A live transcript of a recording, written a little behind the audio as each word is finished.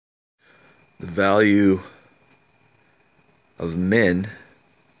the value of men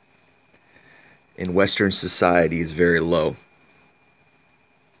in Western society is very low.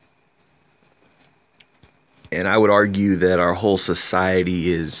 And I would argue that our whole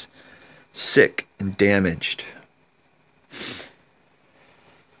society is sick and damaged.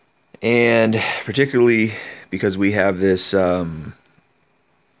 And particularly because we have this, where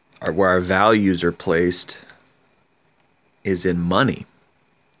our values are placed is in money.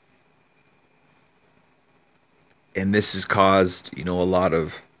 And this has caused, a lot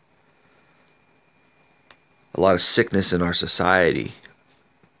of sickness in our society.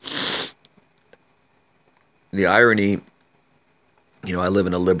 The irony, I live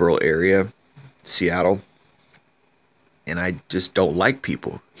in a liberal area, Seattle, and I just don't like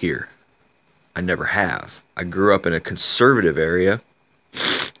people here. I never have. I grew up in a conservative area,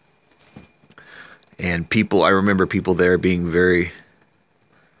 and I remember people there being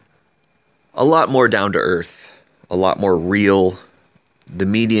a lot more down to earth, a lot more real. The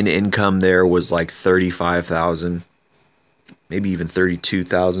median income there was like $35,000, maybe even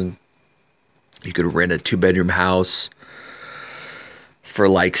 $32,000. You could rent a 2-bedroom house for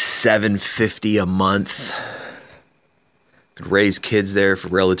like $750 a month. Could raise kids there for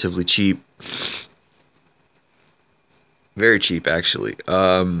relatively cheap. Very cheap, actually.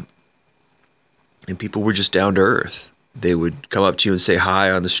 And people were just down to earth. They would come up to you and say hi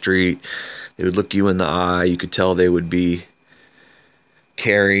on the street. They would look you in the eye. You could tell they would be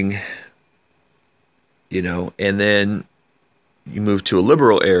caring, and then you move to a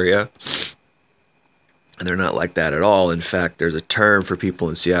liberal area and they're not like that at all. In fact, there's a term for people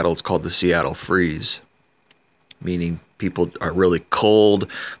in Seattle. It's called the Seattle freeze, meaning people are really cold.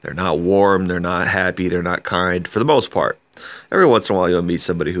 They're not warm. They're not happy. They're not kind for the most part. Every once in a while you'll meet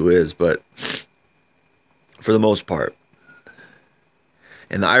somebody who is, but for the most part.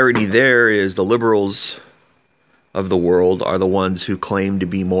 And the irony there is the liberals of the world are the ones who claim to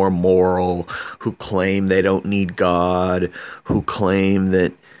be more moral, who claim they don't need God, who claim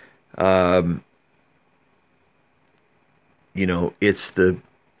that,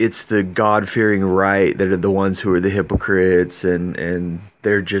 it's the God-fearing right that are the ones who are the hypocrites, and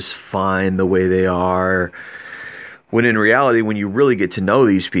they're just fine the way they are. When in reality, when you really get to know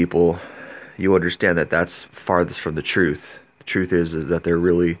these people, you understand that that's farthest from the truth. The truth is that they're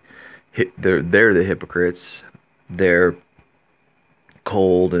the hypocrites. They're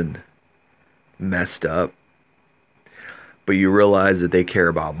cold and messed up. But you realize that they care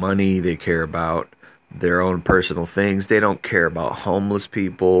about money. They care about their own personal things. They don't care about homeless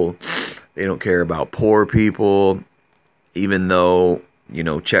people. They don't care about poor people. Even though,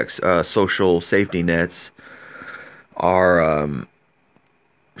 social safety nets are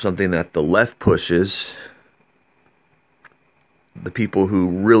something that the left pushes. The people who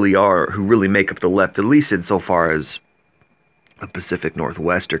really make up the left, at least insofar as the Pacific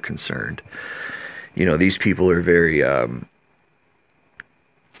Northwest are concerned. These people are very,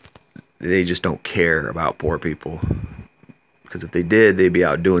 they just don't care about poor people. Because if they did, they'd be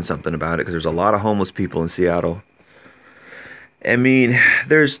out doing something about it, because there's a lot of homeless people in Seattle. I mean,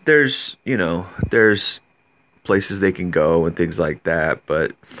 there's places they can go and things like that,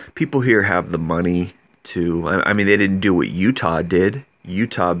 but people here have the money to, they didn't do what Utah did.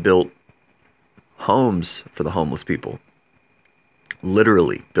 Utah built homes for the homeless people.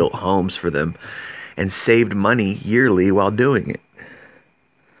 Literally built homes for them and saved money yearly while doing it.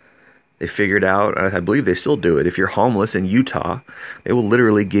 They figured out, I believe they still do it, if you're homeless in Utah, they will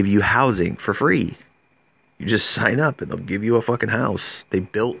literally give you housing for free. You just sign up and they'll give you a fucking house. They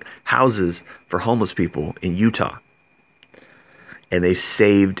built houses for homeless people in Utah. And they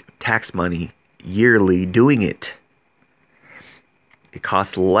saved tax money yearly doing it. It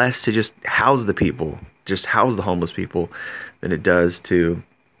costs less to just house the people, just house the homeless people, than it does to,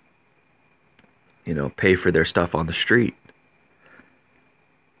 pay for their stuff on the street.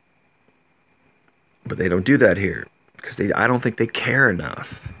 But they don't do that here because I don't think they care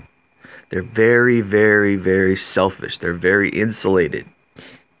enough. They're very, very, very selfish. They're very insulated.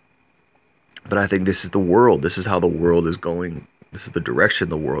 But I think this is the world. This is how the world is going. This is the direction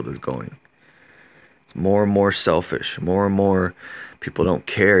the world is going. It's more and more selfish. More and more people don't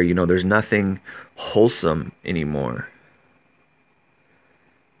care. There's nothing wholesome anymore.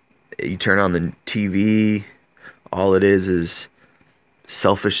 You turn on the TV, all it is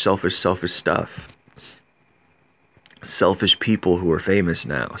selfish, selfish, selfish stuff. Selfish people who are famous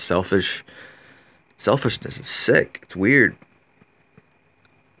now. Selfishness is sick. It's weird.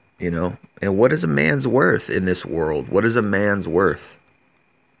 And what is a man's worth in this world? What is a man's worth?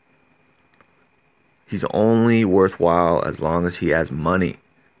 He's only worthwhile as long as he has money.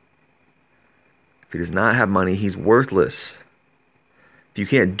 If he does not have money, he's worthless. If you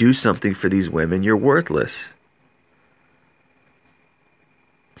can't do something for these women, you're worthless.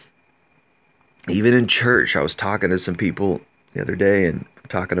 Even in church, I was talking to some people the other day and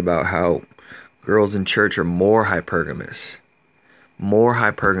talking about how girls in church are more hypergamous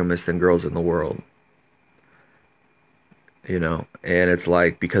than girls in the world. You know, and it's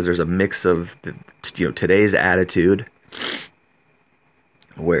like, because there's a mix of today's attitude,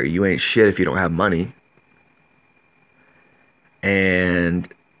 where you ain't shit if you don't have money,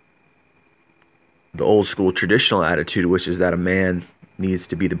 and the old school traditional attitude, which is that a man needs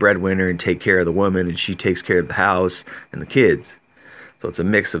to be the breadwinner and take care of the woman, and she takes care of the house and the kids. So it's a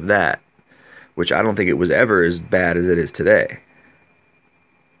mix of that, which I don't think it was ever as bad as it is today,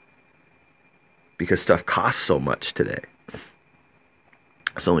 because stuff costs so much today.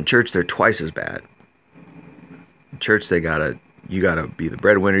 So in church, they're twice as bad. In church, you gotta be the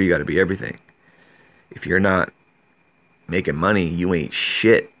breadwinner, you gotta be everything. If you're not making money, you ain't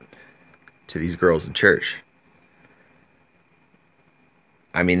shit to these girls in church.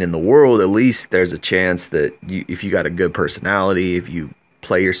 I mean, in the world, at least there's a chance that if you got a good personality, if you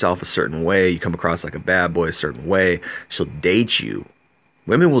play yourself a certain way, you come across like a bad boy a certain way, she'll date you.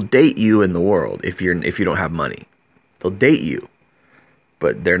 Women will date you in the world if you don't have money. They'll date you,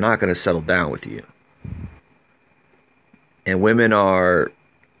 but they're not going to settle down with you. And women are,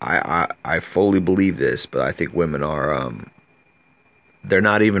 I fully believe this, but I think women are, they're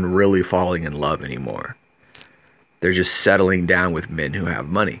not even really falling in love anymore. They're just settling down with men who have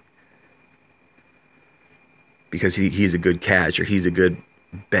money, because he's a good catch, or he's a good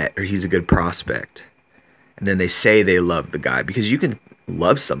bet, or he's a good prospect. And then they say they love the guy, because you can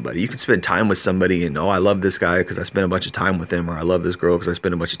love somebody. You can spend time with somebody and, oh, I love this guy because I spent a bunch of time with him, or I love this girl because I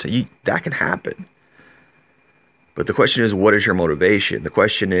spent a bunch of time. That can happen. But the question is, what is your motivation? The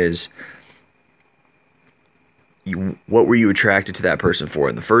question is, what were you attracted to that person for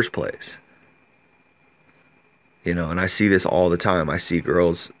in the first place? You know, and I see this all the time. I see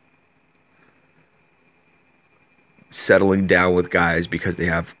girls settling down with guys because they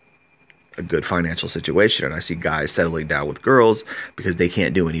have a good financial situation, and I see guys settling down with girls because they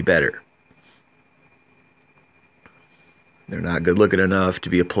can't do any better. They're not good looking enough to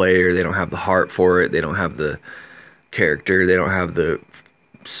be a player. They don't have the heart for it. They don't have the character. They don't have the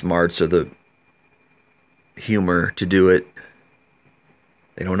smarts or the humor to do it.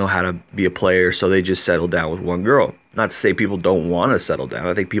 They don't know how to be a player, so they just settle down with one girl. Not to say people don't want to settle down.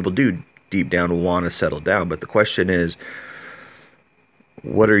 I think people do deep down want to settle down, but the question is,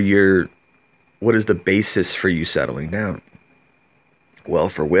 what is the basis for you settling down? Well,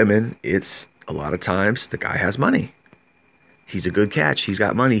 for women, it's a lot of times the guy has money. He's a good catch. He's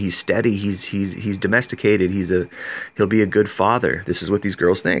got money. He's steady. He's domesticated. He'll be a good father. This is what these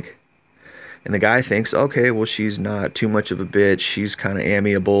girls think. And the guy thinks, okay, well, she's not too much of a bitch. She's kind of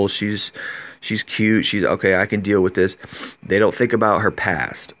amiable. She's cute. She's okay. I can deal with this. They don't think about her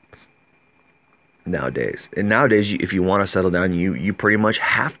past nowadays. And nowadays, if you want to settle down, you pretty much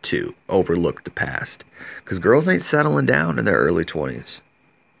have to overlook the past, because girls ain't settling down in their early 20s.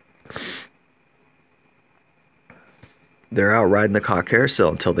 They're out riding the cock carousel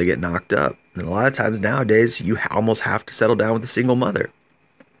until they get knocked up. And a lot of times nowadays, you almost have to settle down with a single mother.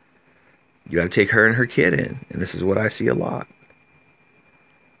 You got to take her and her kid in. And this is what I see a lot.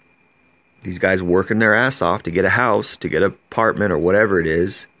 These guys working their ass off to get a house, to get an apartment, or whatever it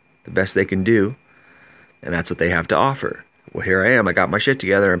is, the best they can do. And that's what they have to offer. Well, here I am. I got my shit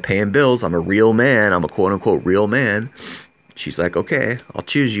together. I'm paying bills. I'm a real man. I'm a quote unquote real man. She's like, okay, I'll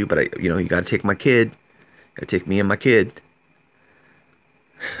choose you, but you got to take my kid. Got to take me and my kid.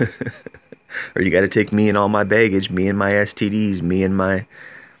 Or you got to take me and all my baggage, me and my STDs, me and my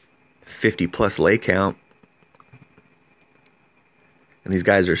 50 plus lay count. And these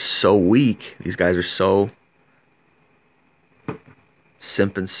guys are so weak. These guys are so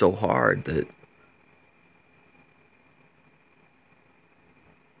simping so hard that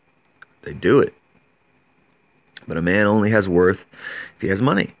they do it. But a man only has worth if he has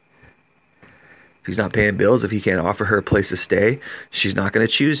money. If he's not paying bills, if he can't offer her a place to stay, she's not going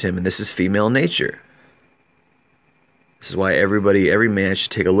to choose him. And this is female nature. This is why every man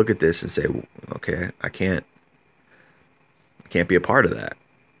should take a look at this and say, okay, I can't be a part of that.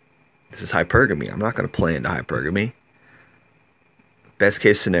 This is hypergamy. I'm not going to play into hypergamy. Best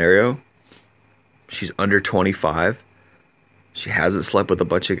case scenario, she's under 25. She hasn't slept with a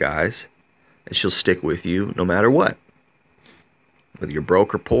bunch of guys, and she'll stick with you no matter what, whether you're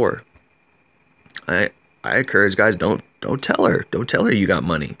broke or poor. I encourage guys, don't tell her. Don't tell her you got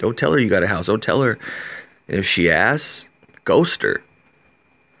money. Don't tell her you got a house. Don't tell her. And if she asks, ghost her.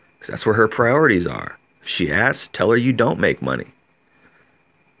 Because that's where her priorities are. If she asks, tell her you don't make money.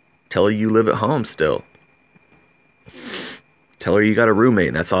 Tell her you live at home still. Tell her you got a roommate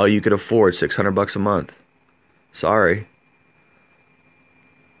and that's all you could afford, $600 a month. Sorry.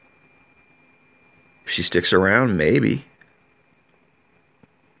 If she sticks around, maybe.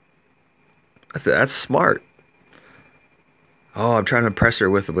 That's smart. Oh, I'm trying to impress her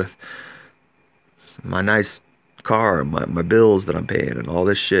with my nice car, my bills that I'm paying and all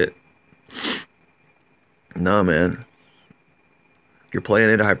this shit. No, man. You're playing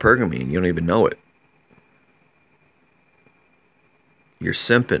into hypergamy and you don't even know it. You're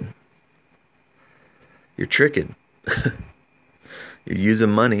simping. You're tricking. You're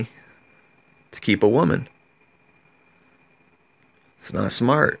using money to keep a woman. It's not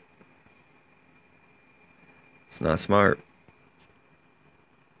smart. It's not smart.